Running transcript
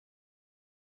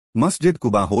Masjid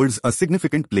Quba holds a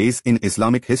significant place in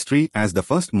Islamic history as the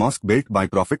first mosque built by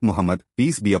Prophet Muhammad,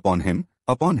 peace be upon him,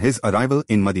 upon his arrival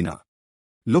in Madinah.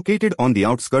 Located on the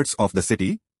outskirts of the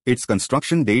city, its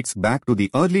construction dates back to the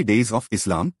early days of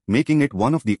Islam, making it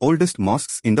one of the oldest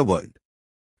mosques in the world.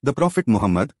 The Prophet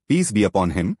Muhammad, peace be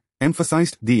upon him,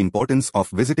 emphasized the importance of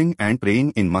visiting and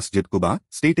praying in Masjid Quba,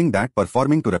 stating that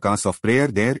performing 2 rakahs of prayer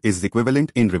there is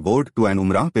equivalent in reward to an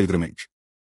Umrah pilgrimage.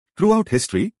 Throughout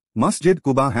history, Masjid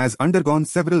Quba has undergone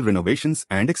several renovations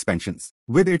and expansions,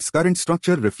 with its current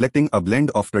structure reflecting a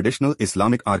blend of traditional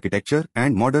Islamic architecture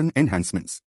and modern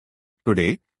enhancements.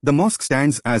 Today, the mosque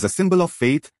stands as a symbol of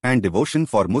faith and devotion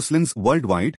for Muslims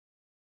worldwide,